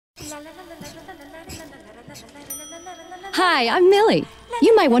Hi, I'm Millie.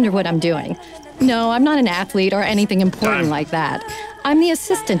 You might wonder what I'm doing. No, I'm not an athlete or anything important like that. I'm the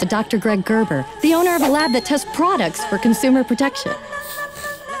assistant to Dr. Greg Gerber, the owner of a lab that tests products for consumer protection.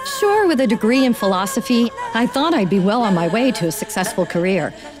 Sure, with a degree in philosophy, I thought I'd be well on my way to a successful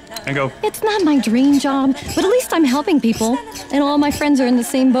career. And go. It's not my dream job, but at least I'm helping people, and all my friends are in the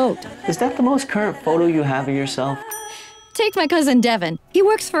same boat. Is that the most current photo you have of yourself? Take my cousin Devin. He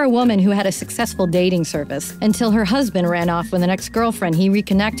works for a woman who had a successful dating service until her husband ran off with an ex-girlfriend he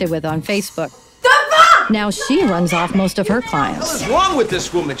reconnected with on Facebook. Now she runs off most of her clients. What is wrong with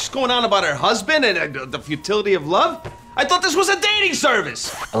this woman? She's going on about her husband and the futility of love? I thought this was a dating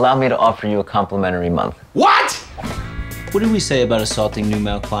service. Allow me to offer you a complimentary month. What? What did we say about assaulting new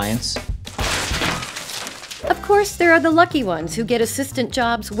male clients? Of course, there are the lucky ones who get assistant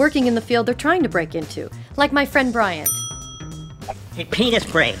jobs working in the field they're trying to break into, like my friend Bryant. Hey, penis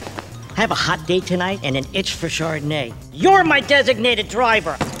brain. I have a hot date tonight and an itch for Chardonnay. You're my designated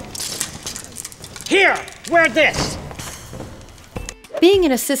driver. Here, wear this. Being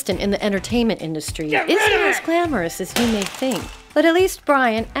an assistant in the entertainment industry isn't as glamorous as you may think. But at least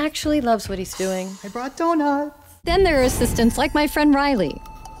Brian actually loves what he's doing. I brought donuts. Then there are assistants like my friend Riley.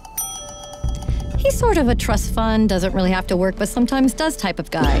 He's sort of a trust fund, doesn't really have to work, but sometimes does type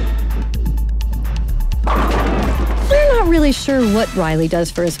of guy. We're not really sure what Riley does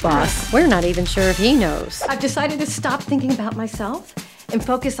for his boss. We're not even sure if he knows. I've decided to stop thinking about myself and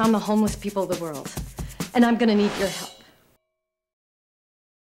focus on the homeless people of the world. And I'm gonna need your help.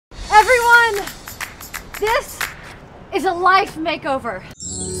 Everyone, this is a life makeover.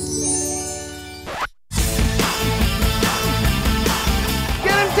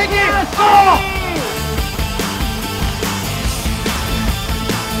 Get him, ticket! Oh!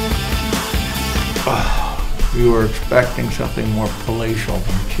 You were expecting something more palatial,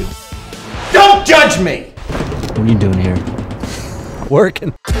 weren't you? Don't judge me! What are you doing here?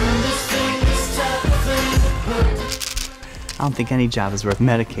 Working. I don't think any job is worth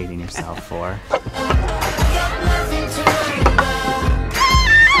medicating yourself for.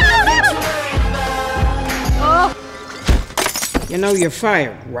 You know you're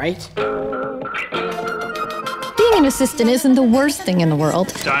fired, right? Being an assistant isn't the worst thing in the world.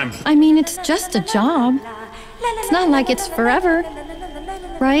 Time. I mean, it's just a job. It's not like it's forever,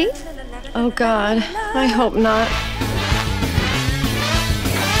 right? Oh God, I hope not.